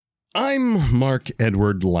I'm Mark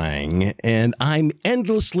Edward Lang, and I'm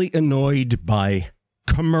endlessly annoyed by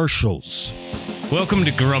commercials. Welcome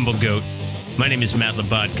to Grumble Goat. My name is Matt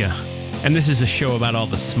Labodka, and this is a show about all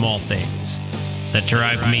the small things that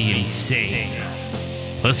drive me insane.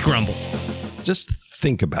 Let's grumble. Just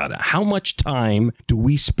think about it. How much time do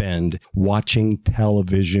we spend watching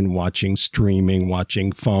television, watching streaming,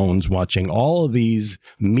 watching phones, watching all of these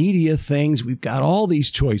media things? We've got all these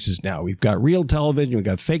choices now. We've got real television, we've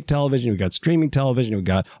got fake television, we've got streaming television, we've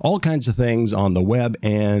got all kinds of things on the web,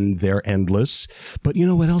 and they're endless. But you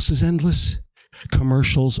know what else is endless?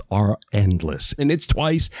 Commercials are endless, and it's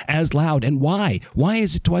twice as loud. And why? Why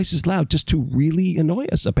is it twice as loud? Just to really annoy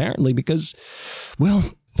us, apparently, because, well,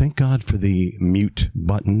 thank God for the mute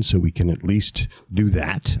button, so we can at least do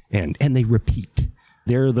that. And they repeat.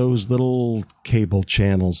 There are those little cable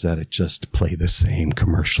channels that just play the same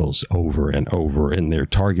commercials over and over, and their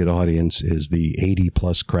target audience is the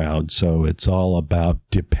 80-plus crowd, so it's all about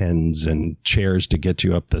Depends and chairs to get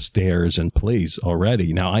you up the stairs and please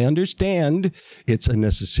already. Now, I understand it's a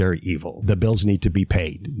necessary evil. The bills need to be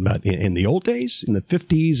paid, but in the old days, in the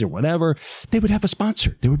 50s or whatever, they would have a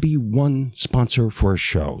sponsor. There would be one sponsor for a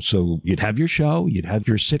show. So you'd have your show, you'd have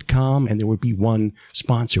your sitcom, and there would be one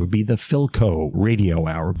sponsor. It would be the Philco radio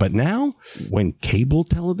hour. But now, when cable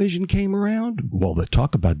television came around, well, the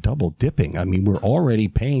talk about double dipping. I mean, we're already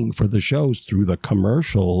paying for the shows through the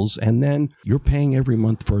commercials, and then you're paying every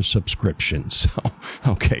month for a subscription. So,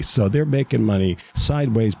 okay, so they're making money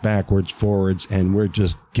sideways, backwards, forwards, and we're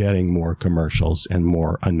just getting more commercials and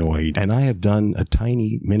more annoyed. And I have done a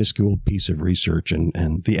tiny, minuscule piece of research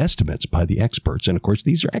and the estimates by the experts. And of course,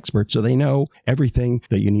 these are experts, so they know everything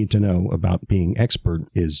that you need to know about being expert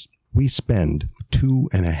is we spend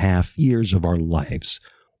 2.5 years of our lives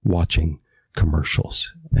watching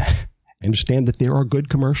commercials. I understand that there are good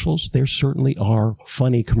commercials. There certainly are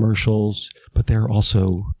funny commercials, but there are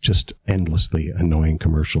also just endlessly annoying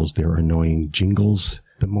commercials. There are annoying jingles.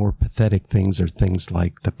 The more pathetic things are things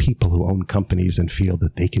like the people who own companies and feel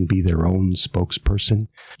that they can be their own spokesperson.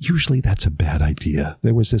 Usually that's a bad idea.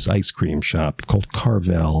 There was this ice cream shop called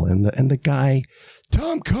Carvel, and the guy,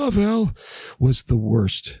 Tom Carvel, was the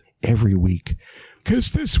worst every week.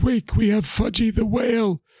 'Cause this week we have Fudgy the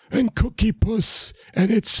Whale and Cookie Puss,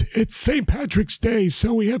 and it's St. Patrick's Day,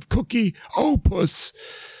 so we have Cookie Opus,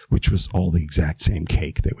 which was all the exact same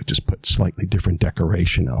cake. They would just put slightly different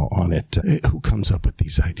decoration on it. Who comes up with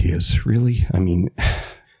these ideas, really? I mean,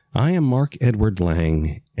 I am Mark Edward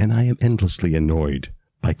Lang, and I am endlessly annoyed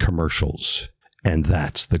by commercials. And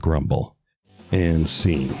that's the grumble. And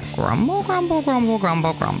scene. Grumble, grumble, grumble,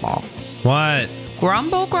 grumble, grumble. What?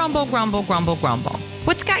 Grumble, grumble, grumble, grumble, grumble.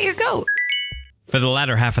 What's got your goat? For the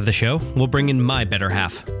latter half of the show, we'll bring in my better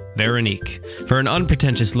half, Veronique, for an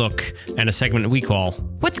unpretentious look and a segment we call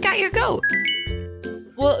What's got your goat?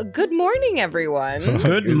 Well, good morning, everyone.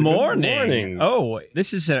 Good morning. morning. Oh,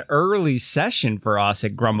 this is an early session for us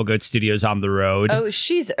at Grumble Goat Studios on the road. Oh,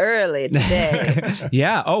 she's early today.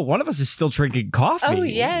 Yeah. Oh, one of us is still drinking coffee. Oh,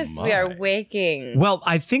 yes, we are waking. Well,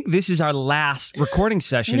 I think this is our last recording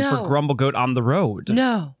session No. for Grumble Goat on the road.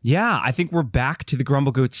 No. Yeah, I think we're back to the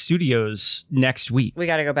Grumble Goat Studios next week. We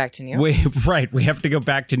got to go back to New York. Right, we have to go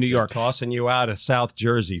back to New York. Tossing you out of South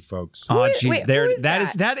Jersey, folks. Oh, Who- geez, wait, there, who is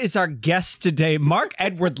that is our guest today, Mark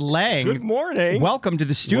Edward Lang. Good morning. Welcome to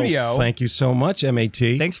the studio. Well, thank you so much, MAT.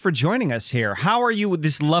 Thanks for joining us here. How are you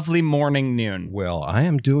this lovely morning noon? Well, I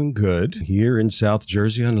am doing good here in South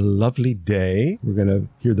Jersey on a lovely day. We're going to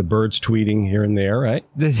hear the birds tweeting here and there, right?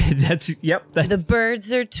 That's The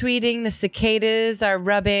birds are tweeting, the cicadas are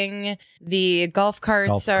rubbing, the golf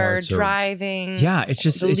carts are driving. yeah. It's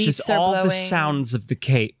just The leaves are all the blowing. sounds of the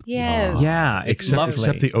Cape. Yes. Yeah, it's lovely.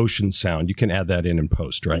 Except the ocean sound. You can add that in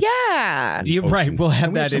post, right? Yeah. You're right. Ocean We'll sound. have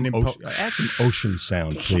Can we that in some post. Add some ocean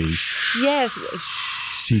sound, please. Yes.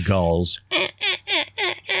 Seagulls. Oh,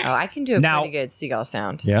 I can do a Now- pretty good seagull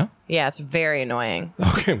sound. Yeah? Yeah, it's very annoying.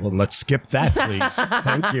 Okay, well, let's skip that, please.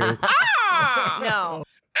 Thank you. No.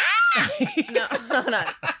 No.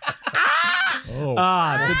 Oh,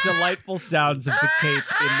 The delightful sounds of the Cape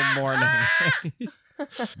in the morning.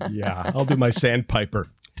 yeah. I'll do my sandpiper.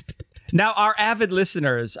 Now, our avid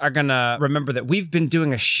listeners are going to remember that we've been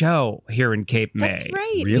doing a show here in Cape May. That's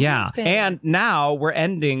right. Really? Yeah. We've been- And now we're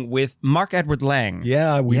ending with Mark Edward Lang.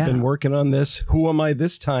 Yeah, we've Yeah. been working on this Who Am I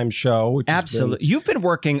This Time show. Which has Absolutely. You've been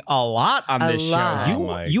working a lot on A this lot. show. Oh,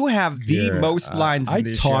 my You have the dear, most lines in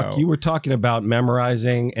this show. You were talking about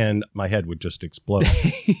memorizing, and my head would just explode.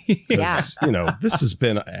 'Cause, Yeah. You know, this has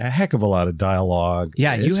been a heck of a lot of dialogue.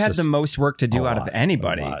 Yeah, you It's had just the most work to do a out of lot,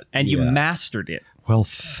 anybody, a lot. and you Yeah. mastered it. Well,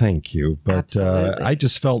 thank you. But I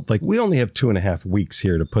just felt like we only have 2.5 weeks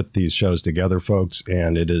here to put these shows together, folks,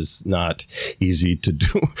 and it is not easy to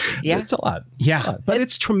do. Yeah. It's a lot. Yeah. But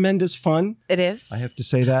it's tremendous fun. It is. I have to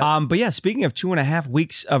say that. But yeah, speaking of 2.5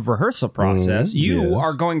 weeks of rehearsal process, you yes.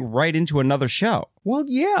 are going right into another show. Well,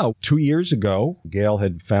 yeah. 2 years ago, Gail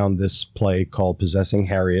had found this play called Possessing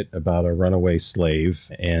Harriet about a runaway slave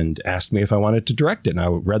and asked me if I wanted to direct it. And I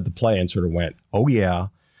read the play and sort of went, oh, yeah.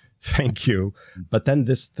 Thank you. But then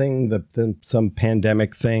this thing, some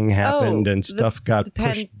pandemic thing happened and stuff got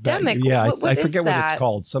pushed pandemic? back. Yeah, What I is forget what that? it's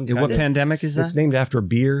called. What pandemic is that? It's named after a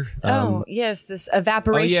beer. Yes, this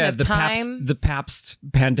evaporation of the time. the Pabst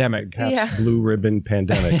pandemic. Pabst Blue Ribbon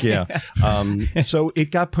pandemic. Yeah. So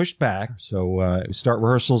it got pushed back. So we start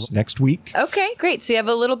rehearsals next week. Okay, great. So you have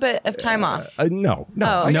a little bit of time off. No. Oh.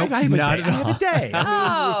 I have a Not day. at I have a day.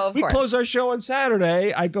 Oh, of We course. close our show on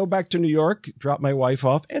Saturday. I go back to New York, drop my wife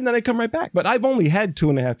off, and then I come right back. But I've only had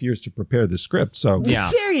 2.5 years to prepare the script. So Yeah.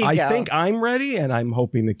 There you I go. think I'm ready, and I'm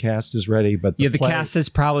hoping the cast is ready. But The play- cast has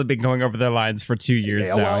probably been going over their lines for 2 years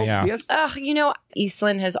now. well, Yeah. yes.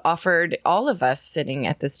 Eastland has offered all of us sitting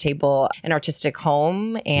at this table an artistic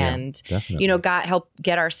home and, definitely. help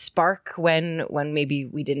get our spark when maybe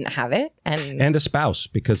we didn't have it. And a spouse,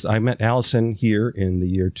 because I met Allison here in the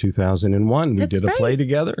year 2001. We That's did a play right.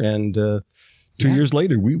 together, and 2 years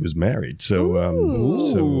later, we was married. So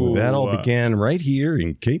that all began right here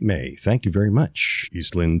in Cape May. Thank you very much,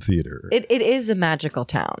 Eastland Theater. It is a magical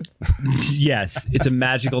town. Yes, it's a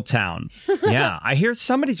magical town. Yeah. I hear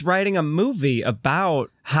somebody's writing a movie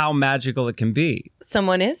about how magical it can be.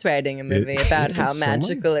 Someone is writing a movie about how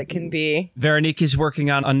magical it can be. Veronique is working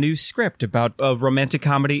on a new script about a romantic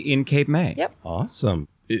comedy in Cape May. Yep. Awesome.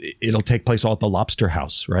 It'll take place all at the Lobster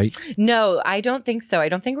House, right? No, I don't think so. I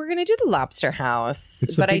don't think we're going to do the Lobster House.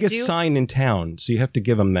 It's the but biggest I do. sign in town, so you have to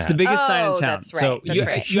give them that. It's the biggest sign in Oh, town. that's right. So That's you,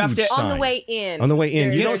 right. you have to Huge On the sign. way in. On the way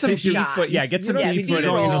in, you get don't some think you- B-foot. Yeah, get some Yeah, B-footage into the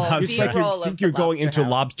B-roll. Lobster It's like House. B-roll you of think the you're going Lobster into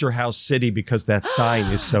House. Lobster House City because that sign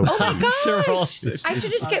is so Oh my huge. gosh! I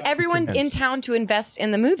should just get everyone in town to invest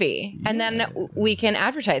in the movie, and then we can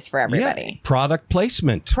advertise for everybody. Product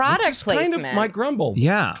placement. Product which is kind of placement. my grumble.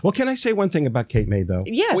 Yeah. Well, can I say one thing about Cape May, though?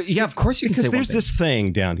 Yes. Well, yeah, of course you can Because say one there's thing. this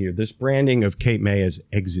thing down here, this branding of Cape May as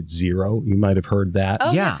Exit Zero. You might have heard that.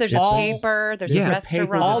 Oh Yeah. yes, there's All- a paper. There's yeah, a paper,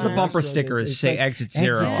 restaurant. All the bumper It's stickers say like Exit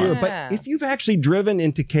Zero. Exit Zero. Yeah. But if you've actually driven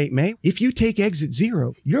into Cape May, if you take Exit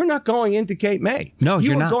Zero, you're not going into Cape May. No,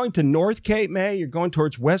 you're You not. are going to North Cape May. You're going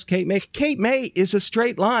towards West Cape May. Cape May is a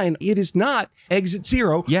straight line. It is not Exit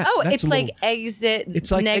Zero. Yeah. Oh, That's it's a like little- exit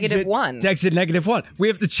It's like negative exit- one. It's Exit -1. We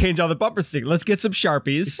have to change all the bumper stickers. Let's get some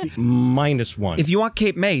Sharpies. -1. If you want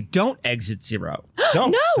Cape May, don't Exit Zero.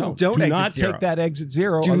 don't, No. Don't do exit not zero. take that Exit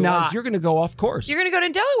Zero. Do Otherwise not. You're going to go off course. You're going to go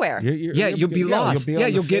to Delaware. Yeah, you'll be lost. on Yeah,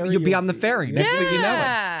 the you'll ferry. be on the ferry. Next thing you know it.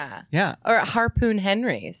 Yeah. Yeah. Or at Harpoon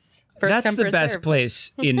Henry's. First That's come, the first best served.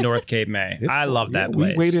 place in North Cape May. I love that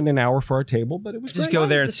place. We waited an hour for our table, but it was Just great. go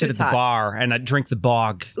there as and the sit at food's the hot. bar and drink the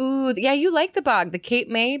bog. Ooh, yeah, you like the bog, the Cape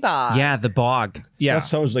May bog. Yeah, the bog. Yeah. That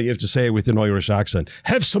sounds like you have to say it with an Irish accent.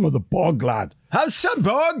 Have some of the bog, lad. Have some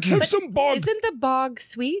bog. Have some bog. Isn't the bog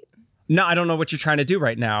sweet? No, I don't know what you're trying to do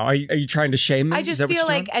right now. Are you trying to shame me? I Is just that what feel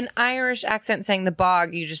you're like doing? an Irish accent saying the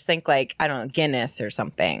bog, you just think like, I don't know, Guinness or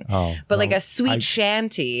something. Oh, but like well, a sweet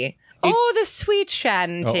shanty. The sweet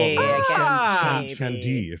shanty. Shandy,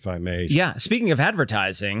 Maybe. if I may. Yeah, speaking of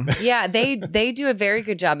advertising, Yeah, they do a very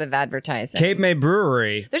good job of advertising. Cape May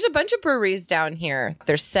Brewery. There's a bunch of breweries down here.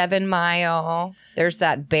 There's 7 Mile. There's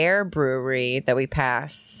that Bear Brewery that we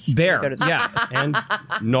pass. Bear. We go to- Yeah. And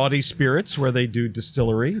Naughty Spirits, where they do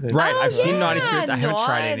distillery. Right. I've seen Oh, yeah, Naughty Spirits. I haven't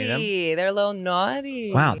tried any of them. naughty. They're a little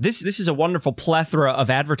naughty. Wow, this is a wonderful plethora of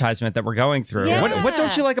advertisement that we're going through. Yeah. What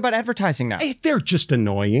don't you like about advertising now? Hey, they're just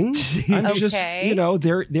annoying. I'm just, Okay.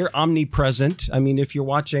 they're omnipresent. I mean, if you're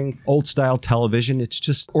watching old style television, it's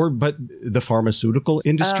just, but the pharmaceutical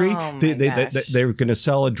industry, Oh, my gosh. they're going to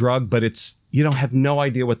sell a drug, but it's, you don't have no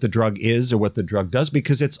idea what the drug is or what the drug does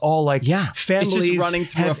because it's all like Yeah. families It's just running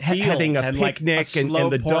through a field having a and, like, a picnic slow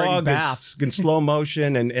and the pouring dog bath. is in slow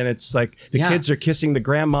motion and it's like the Yeah. kids are kissing the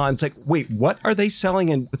grandma and it's like, wait, what are they selling?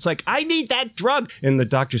 And it's like, I need that drug. And the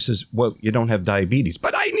doctor says, well, you don't have diabetes,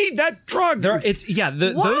 but I need that drug.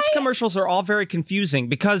 Those commercials are all very confusing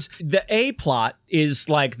because the A plot is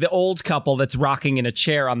like the old couple that's rocking in a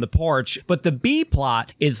chair on the porch, but the B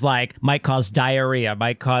plot is like might cause diarrhea,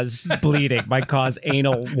 might cause bleeding, might cause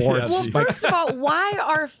anal warts. Well, first of all, why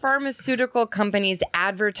are pharmaceutical companies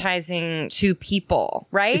advertising to people,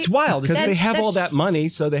 right? It's wild. Because isn't they it? have all that money,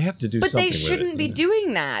 so they have to do But something they with shouldn't it. be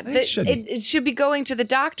doing that. They shouldn't. It should be going to the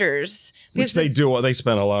doctors Which they do. They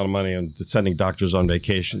spend a lot of money on sending doctors on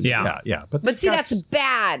vacations. Yeah. Yeah. But see, that's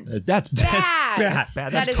bad. That's bad.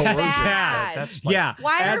 bad. That is That's bad. That's like, Yeah.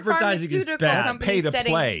 Why are Advertising is pharmaceutical bad. Pay companies to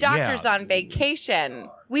setting play, doctors yeah. on vacation?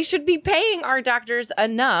 We should be paying our doctors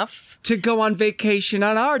enough. To go on vacation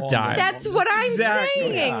on our dime. That's what I'm Exactly.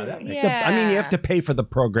 saying. Yeah, I mean, you have to pay for the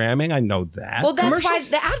programming. I know that. Well, that's why Commercials-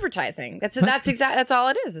 the advertising. That's all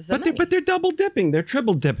it is. The money. But they're double dipping. They're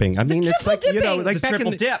triple dipping. I mean, it's like triple dipping. like The back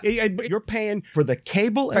triple in dip. You're paying for the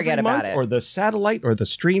cable Forget every about month, it. or the satellite, or the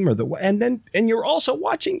stream, or and you're also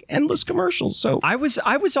watching endless commercials. So I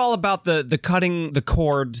was all about the cutting the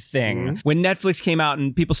cord thing when Netflix came out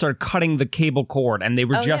and people started cutting the cable cord and they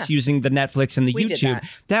were just yeah. using the Netflix and the We did YouTube.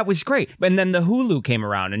 that. Was great. And then the Hulu came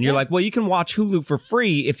around and you're like, well, you can watch Hulu for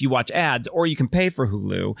free if you watch ads, or you can pay for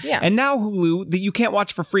Hulu. Yeah. And now Hulu that you can't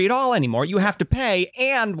watch for free at all anymore. You have to pay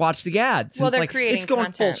and watch the ads. Well, And it's they're like, creating it's going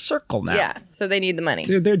content. full circle now. Yeah, so they need the money.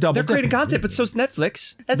 they're double. They're creating dipping. content, but so's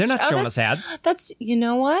Netflix. That's- They're not oh, showing that's- us ads. That's you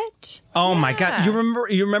know what? Oh my god! You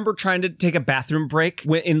remember trying to take a bathroom break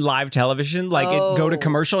in live television, like it'd go to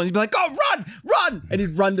commercial, and you'd be like, "Oh, run!" and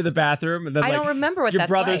he'd run to the bathroom, and then I like, don't remember what your that's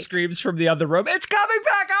brother like. screams from the other room, "It's coming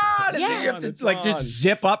back on!" And then you have to It's like on. just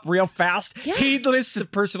zip up real fast, heedless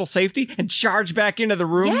of personal safety, and charge back into the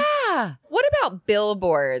room. Yeah. What about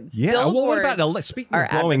billboards? Yeah. Well, what Billboards about speaking are of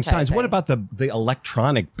glowing signs? What advertising. about the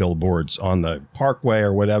electronic billboards on the parkway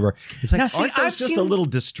or whatever? It's like, Now, see, aren't those I've just seen- a little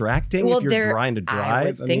distracting if you're trying to drive? I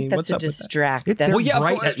would think that's what's a up with that? distract. They're That's yeah, of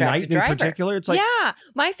bright course. at night in driver. particular. It's like, yeah,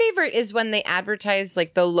 my favorite is when they advertise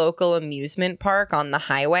like the local amusement park on the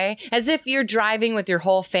highway, as if you're driving with your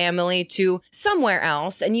whole family to somewhere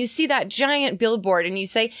else, and you see that giant billboard, and you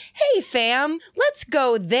say, "Hey, fam, let's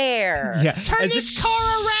go there. Yeah, Turn as this if- car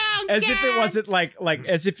around." As if it wasn't like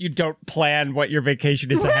as if you don't plan what your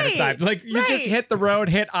vacation is ahead of Right, time. Like you just right. hit the road,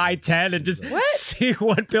 hit I-10, and just What? see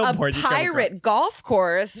what a billboard you come across. pirate golf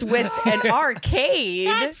course with an arcade.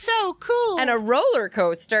 That's so cool. And a roller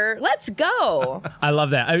coaster. Let's go. I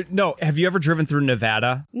love that. No, have you ever driven through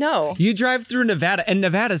Nevada? No. You drive through Nevada, and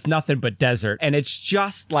Nevada's nothing but desert. And it's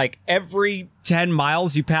just like every 10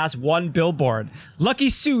 miles you pass one billboard. Lucky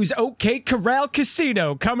Sue's OK Corral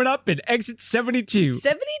Casino coming up in exit 72.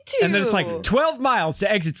 72. And then it's like 12 miles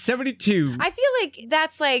to exit 72. I feel like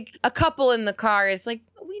that's like a couple in the car is like,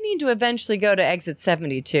 we need to eventually go to exit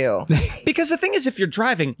 72. Because the thing is, if you're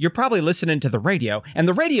driving, you're probably listening to the radio, and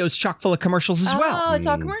the radio's chock full of commercials as well. Oh, it's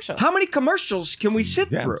all commercials. How many commercials can we sit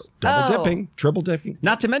yeah, through? double Oh. dipping, triple dipping.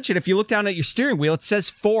 Not to mention, if you look down at your steering wheel, it says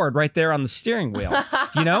Ford right there on the steering wheel.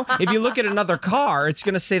 You know, if you look at another car, it's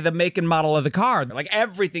going to say the make and model of the car. Like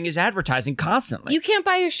everything is advertising constantly. You can't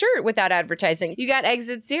buy a shirt without advertising. You got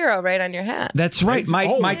exit 0 right on your hat. That's right.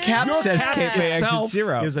 My cap Your says cap Cape May exit itself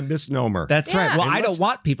 0. is a misnomer. That's right. Yeah. Well, I Unless- don't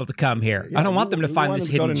want people to come here. I don't want them to you find want this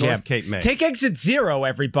them to go hidden to gem. North Cape May. Take exit 0,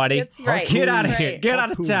 everybody. That's right. Get out of Right. here. Get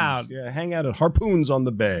out of Harpoons. town. Yeah, hang out at Harpoons on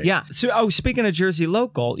the Bay. Yeah. So, speaking of Jersey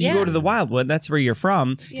local, you Yeah. go to the Wildwood. That's where you're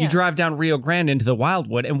from. Yeah. You drive down Rio Grande into the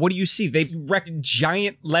Wildwood, and what do you see? They wrecked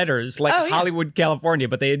giant letters like Oh, yeah. Hollywood, California,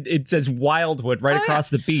 but it says Wildwood right Oh, yeah. across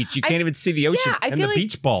the beach. You can't even see the ocean. Yeah, I and feel the like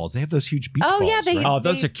beach balls. They have those huge beach Oh, balls. yeah, they- right? Oh,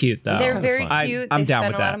 those are cute though. they're very fun. cute. I'm they down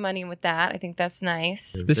spend with a lot that. of money with that. I think that's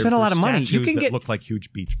nice. They spend a lot of money. You Statues can that get look like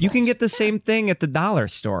huge beach balls. you can get the same thing at the dollar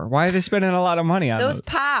store. Why are they spending a lot of money on Those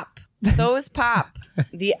pop. Those pop.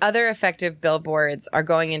 The other effective billboards are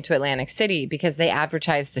going into Atlantic City because they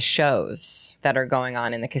advertise the shows that are going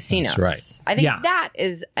on in the casinos. That's right. I think Yeah. that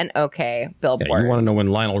is an okay Yeah, billboard. you want to know when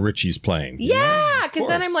Lionel Richie's playing. Yeah, because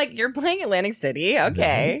then course. I'm like, you're playing Atlantic City.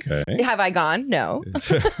 Okay. Okay. Have I gone? No.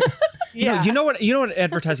 No, you know what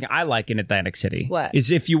advertising I like in Atlantic City? What?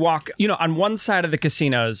 Is if you walk, on one side of the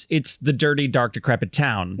casinos, it's the dirty, dark, decrepit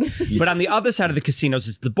town. But on the other side of the casinos,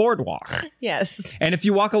 it's the boardwalk. Yes. And if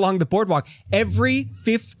you walk along the boardwalk, every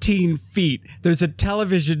 15 feet, there's a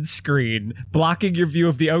television screen blocking your view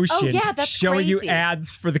of the ocean. Oh, yeah, that's showing you crazy.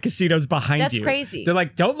 ads for the casinos behind That's you. crazy. They're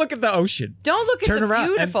like, don't look at the ocean. Don't look at Turn the around.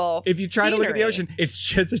 And beautiful if you try to look at the scenery. ocean, it's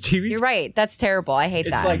just a TV You're right. That's terrible. I hate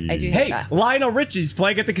It's that. like, I do hey, hate that. Lionel Richie's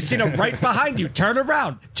playing at the casino right behind you. Turn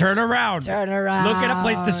around. Turn around. Turn around. Look at a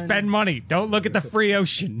place to spend money. Don't look at the free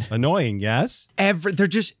ocean. Annoying, yes. They're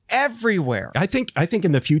just everywhere. I think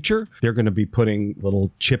in the future they're going to be putting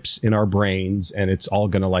little chips in our brains, and it's all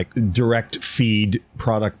going to like direct feed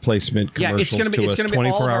product placement Yeah, commercials it's to us gonna be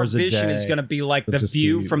 24 all of our hours a day. vision is gonna be like It'll the just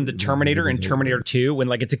view be from the Terminator and Terminator 2 when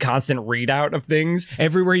like it's a constant readout of things.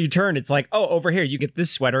 Everywhere you turn, it's like, oh, over here you get this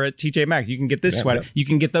sweater at TJ Maxx. You can get this sweater. yeah. You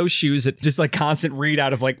can get those shoes at just like constant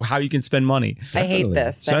readout of like how you can spend money. I hate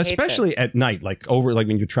this. So I hate especially this. at night, like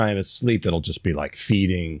when you're trying to sleep, it'll just be like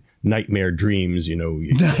feeding nightmare dreams. You know,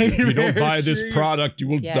 if you don't buy this product, you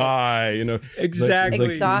will Yes. die. You know,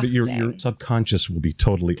 Exactly. your subconscious will be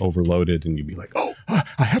totally overloaded, and you'll be like, oh,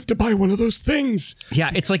 I have to buy one of those things.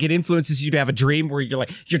 Yeah, it's like it influences you to have a dream where you're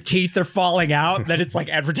like your teeth are falling out. Then it's like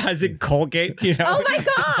advertising Colgate. You know? Oh my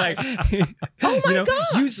gosh! Oh my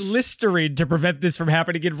gosh. Use Listerine to prevent this from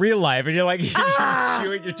happening in real life. And you're like you're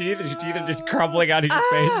chewing your teeth, and your teeth are just crumbling out of your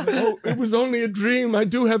face. Oh, it was only a dream. I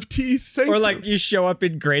do have teeth. Thank Or you. like you show up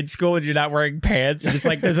in grade school and you're not wearing pants, and it's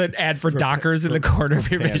like there's an ad for Dockers in the corner of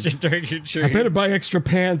your vision during your dream. I better buy extra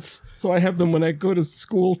pants so I have them when I go to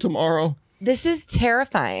school tomorrow. This is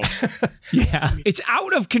terrifying. Yeah, it's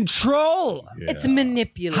out of control. It's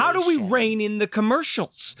manipulation. How do we rein in the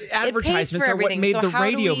commercials? It pays Advertisements for are what everything, made so the how do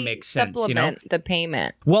radio we make sense, you know? supplement the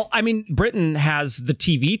payment. Well, I mean, Britain has the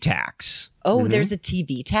TV tax. Oh, there's a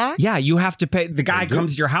TV tax? Yeah, you have to pay. The guy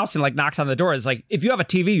comes to your house and like knocks on the door. It's like, if you have a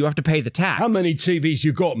TV, you have to pay the tax. How many TVs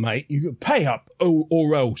you got, mate? You pay up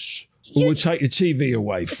or else. We'll take the TV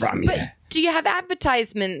away from you. But do you have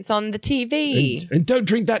advertisements on the TV? And don't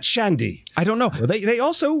drink that shandy. I don't know. Well,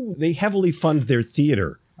 they heavily fund their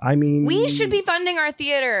theater. I mean, We should be funding our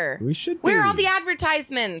theater. We should Where are be. all the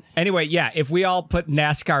advertisements? Anyway, yeah, if we all put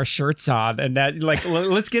NASCAR shirts on and that, like,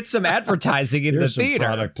 let's get some advertising in There's the some theater.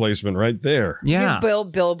 product placement right there. Yeah.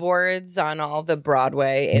 Billboards on all the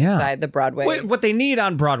Broadway, inside the Broadway. What they need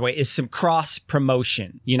on Broadway is some cross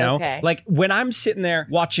promotion, you know? Okay. Like when I'm sitting there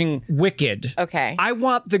watching Wicked, Okay. I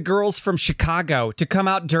want the girls from Chicago to come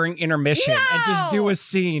out during intermission and just do a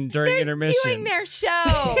scene during They're intermission. doing their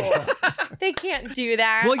show. They can't do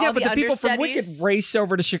that. Well, yeah, All but the people from understudies. Wicked race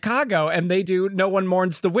over to Chicago and they do No One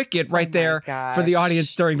Mourns the Wicked right there for the gosh.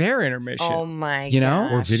 audience during their intermission. Oh my You know?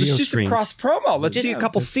 gosh. Or video Let's do some screens. cross promo. Let's see a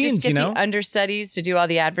couple Just scenes, get you know? the understudies to do all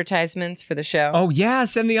the advertisements for the show. Oh,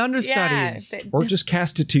 yes, and the yeah. understudies. Or just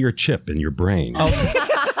cast it to your chip in your brain.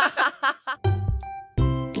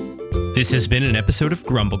 This has been an episode of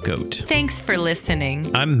Grumble Goat. Thanks for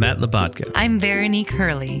listening. I'm Matt Labatka. I'm Veronique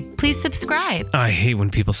Hurley. Please subscribe. I hate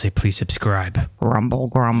when people say please subscribe. Grumble,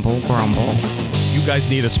 grumble, grumble. You guys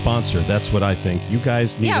need a sponsor. That's what I think. You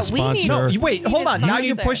guys need Yeah, a we need- sponsor. No, you wait, hold on. Now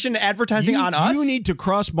you're sponsor. pushing advertising on us? You need to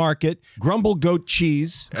cross market Grumble Goat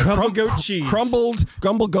cheese. Grumble Goat cheese. Grumble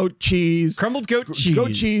Goat cheese. Crumbled goat cheese.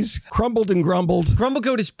 Goat cheese. Crumbled and grumbled. Grumble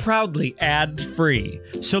Goat is proudly ad-free.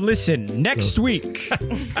 So listen next week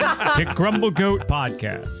to Grumble Goat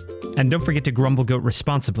Podcast. And don't forget to Grumble Goat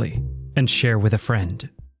responsibly and share with a friend.